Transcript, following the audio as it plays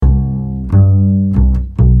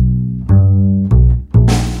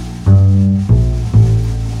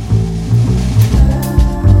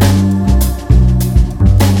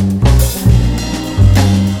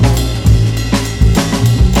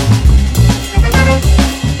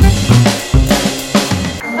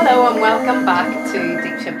back to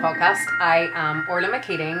Deep Ship Podcast. I am Orla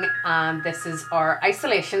McKeating, and this is our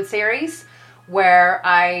isolation series where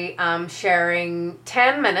I am sharing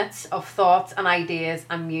 10 minutes of thoughts and ideas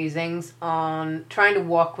and musings on trying to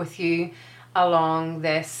walk with you along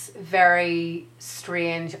this very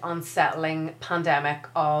strange, unsettling pandemic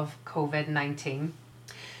of COVID-19.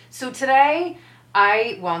 So today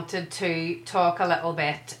I wanted to talk a little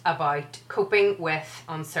bit about coping with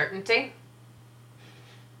uncertainty.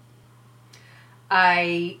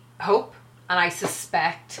 I hope and I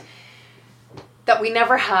suspect that we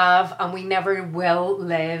never have and we never will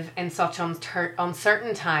live in such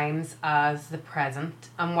uncertain times as the present.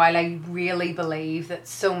 And while I really believe that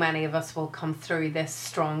so many of us will come through this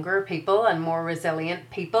stronger people and more resilient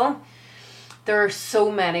people, there are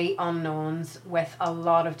so many unknowns with a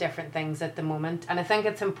lot of different things at the moment. And I think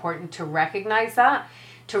it's important to recognize that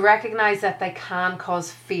they can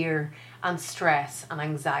cause fear and stress and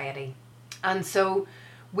anxiety. And so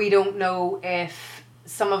we don't know if,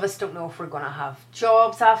 some of us don't know if we're going to have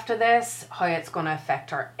jobs after this, how it's going to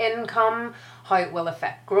affect our income, how it will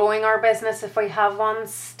affect growing our business if we have one,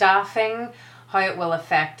 staffing, how it will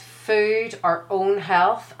affect food, our own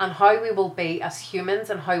health, and how we will be as humans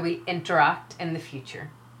and how we interact in the future.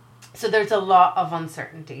 So there's a lot of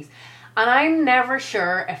uncertainties. And I'm never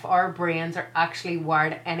sure if our brains are actually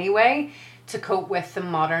wired anyway to cope with the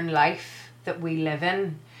modern life that we live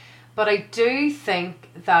in. But I do think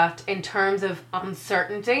that in terms of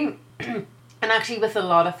uncertainty, and actually with a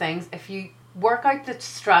lot of things, if you work out the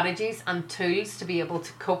strategies and tools to be able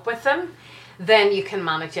to cope with them, then you can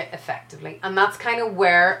manage it effectively. And that's kind of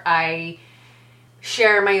where I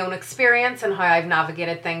share my own experience and how I've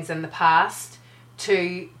navigated things in the past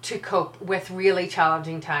to cope with really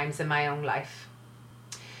challenging times in my own life.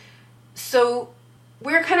 So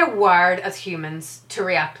we're kind of wired as humans to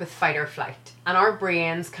react with fight or flight, and our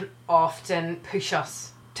brains can often push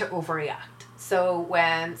us to overreact. So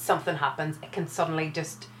when something happens, it can suddenly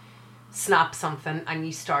just snap something and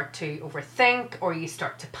you start to overthink, or you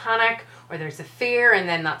start to panic, or there's a fear, and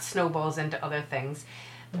then that snowballs into other things.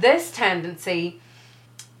 This tendency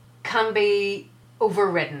can be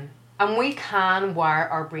overridden, and we can wire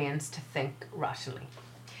our brains to think rationally.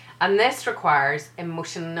 And this requires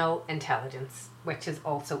emotional intelligence, which is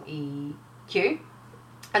also EQ.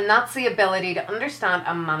 And that's the ability to understand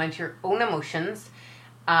and manage your own emotions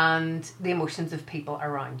and the emotions of people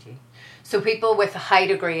around you. So people with a high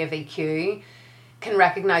degree of EQ can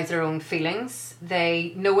recognize their own feelings.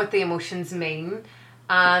 They know what the emotions mean,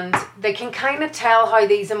 and they can kind of tell how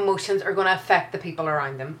these emotions are going to affect the people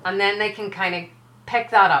around them. And then they can kind of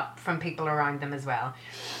pick that up from people around them as well.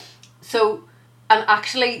 So, and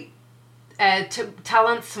actually,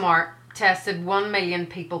 Talent Smart tested 1 million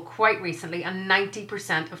people quite recently, and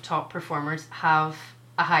 90% of top performers have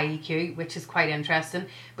a high EQ, which is quite interesting,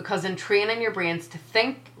 because in training your brains to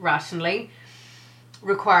think rationally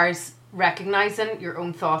requires recognizing your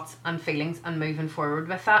own thoughts and feelings and moving forward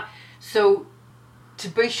with that. So to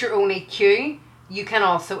boost your own EQ, you can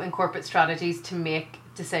also incorporate strategies to make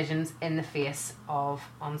decisions in the face of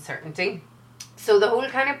uncertainty. So the whole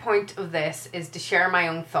kind of point of this is to share my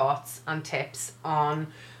own thoughts and tips on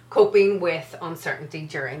coping with uncertainty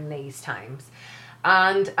during these times.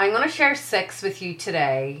 And I'm going to share 6 with you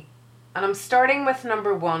today. And I'm starting with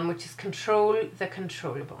number 1, which is control the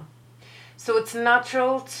controllable. So it's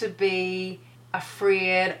natural to be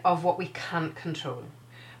afraid of what we can't control.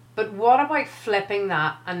 But what about flipping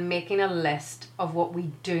that and making a list of what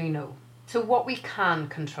we do know? So what we can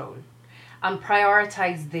control, and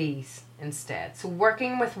prioritize these instead. So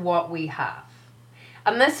working with what we have.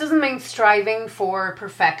 And this doesn't mean striving for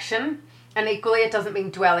perfection, and equally it doesn't mean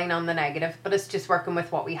dwelling on the negative, but it's just working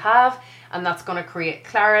with what we have, and that's going to create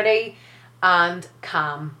clarity and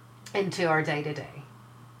calm into our day-to-day.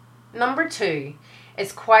 Number 2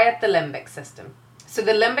 is quiet the limbic system. So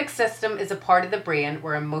the limbic system is a part of the brain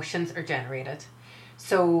where emotions are generated.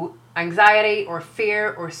 So anxiety or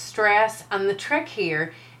fear or stress, and the trick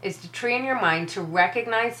here is to train your mind to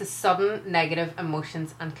recognize the sudden negative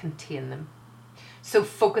emotions and contain them. So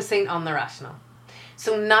focusing on the rational.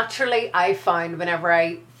 So naturally, I find whenever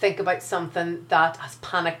I think about something that has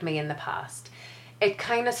panicked me in the past, it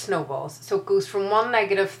kind of snowballs. So it goes from one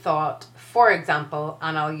negative thought, for example,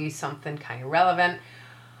 and I'll use something kind of relevant.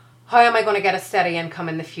 How am I going to get a steady income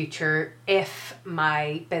in the future if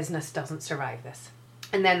my business doesn't survive this?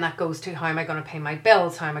 And then that goes to, how am I going to pay my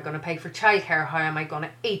bills? How am I going to pay for childcare? How am I going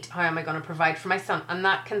to eat? How am I going to provide for my son? And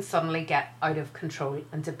that can suddenly get out of control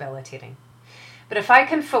and debilitating. But if I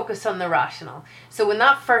can focus on the rational, so when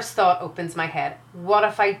that first thought opens my head, what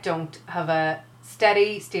if I don't have a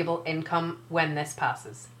steady, stable income when this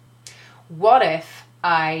passes? What if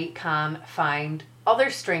I can find other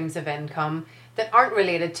streams of income that aren't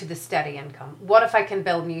related to the steady income? What if I can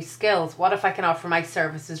build new skills? What if I can offer my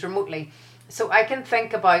services remotely? So I can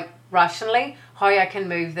think about rationally how I can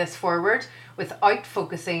move this forward without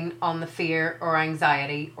focusing on the fear or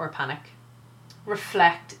anxiety or panic.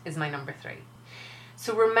 Reflect is my number 3.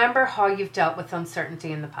 So remember how you've dealt with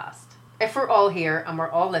uncertainty in the past. If we're all here and we're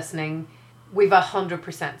all listening, we've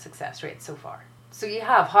 100% success rate so far. So you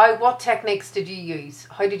have. What techniques did you use?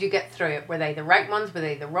 How did you get through it? Were they the right ones? Were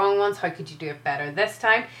they the wrong ones? How could you do it better this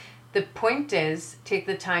time? The point is, take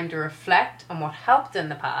the time to reflect on what helped in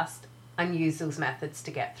the past and use those methods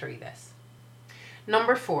to get through this.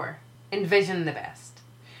 Number 4, envision the best.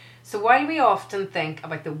 So while we often think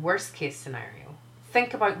about the worst case scenario,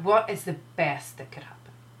 think about what is the best that could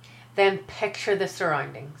happen. Then picture the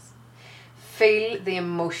surroundings. Feel the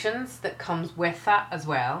emotions that comes with that as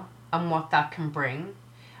well, and what that can bring.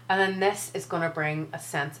 And then this is going to bring a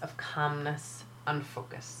sense of calmness and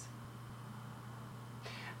focus.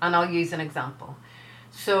 And I'll use an example.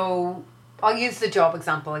 So I'll use the job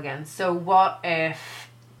example again. So what if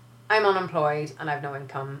I'm unemployed and I've no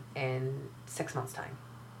income in 6 months' time?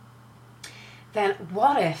 Then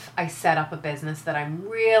what if I set up a business that I'm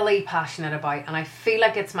really passionate about and I feel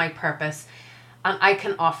like it's my purpose and I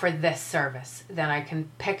can offer this service? Then I can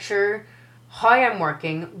picture how I'm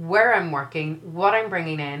working, where I'm working, what I'm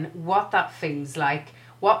bringing in, what that feels like,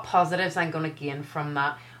 what positives I'm going to gain from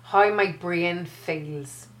that, how my brain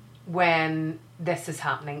feels when this is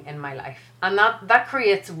happening in my life. And that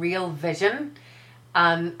creates real vision,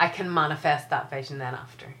 and I can manifest that vision then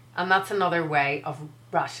after. And that's another way of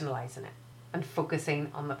rationalizing it and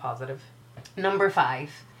focusing on the positive. Number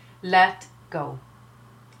 5, let go.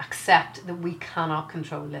 Accept that we cannot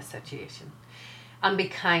control this situation and be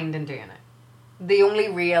kind in doing it. The only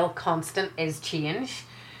real constant is change.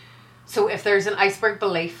 So if there's an iceberg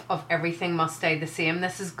belief of everything must stay the same,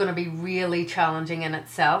 this is going to be really challenging in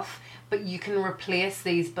itself. But you can replace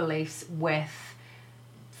these beliefs with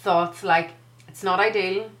thoughts like, it's not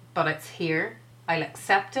ideal, but it's here. I'll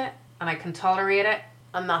accept it and I can tolerate it.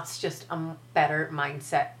 And that's just a better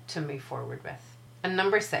mindset to move forward with. And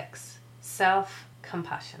number 6,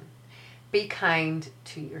 self-compassion. Be kind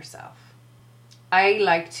to yourself. I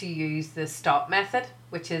like to use the STOP method,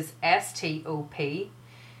 which is STOP.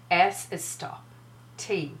 S is stop.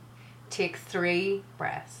 T, take 3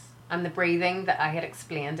 breaths. And the breathing that I had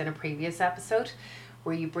explained in a previous episode,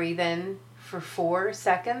 where you breathe in for 4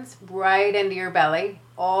 seconds, right into your belly,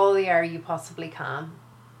 all the air you possibly can,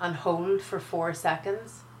 and hold for 4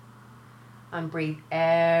 seconds, and breathe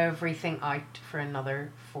everything out for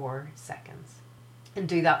another 4 seconds. And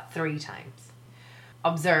do that 3 times.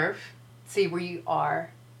 Observe. See where you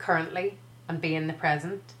are currently and be in the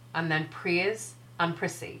present, and then praise and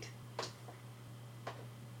proceed.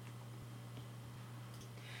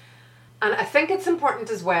 And I think it's important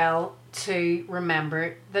as well to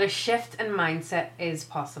remember that a shift in mindset is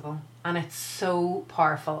possible, and it's so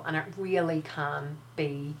powerful, and it really can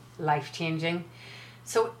be life-changing.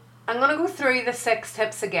 So I'm going to go through the 6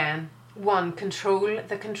 tips again. 1, control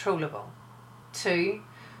the controllable. 2,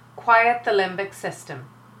 quiet the limbic system.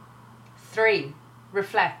 3,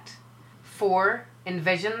 reflect. 4,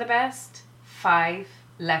 envision the best. 5,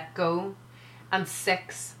 let go. And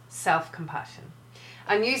 6, self-compassion.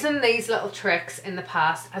 And using these little tricks in the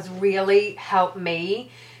past has really helped me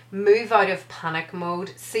move out of panic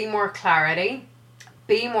mode, see more clarity,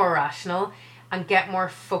 be more rational, and get more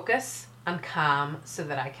focus and calm so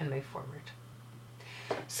that I can move forward.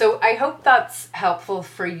 So I hope that's helpful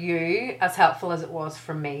for you, as helpful as it was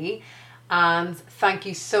for me. And thank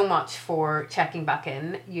you so much for checking back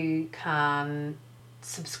in. You can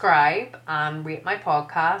subscribe and rate my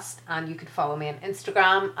podcast, and you can follow me on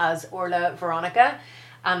Instagram as Orla Veronica,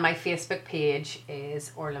 and my Facebook page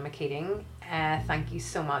is Orla McKeating. Thank you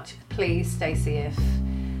so much. Please stay safe,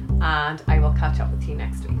 and I will catch up with you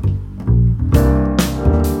next week.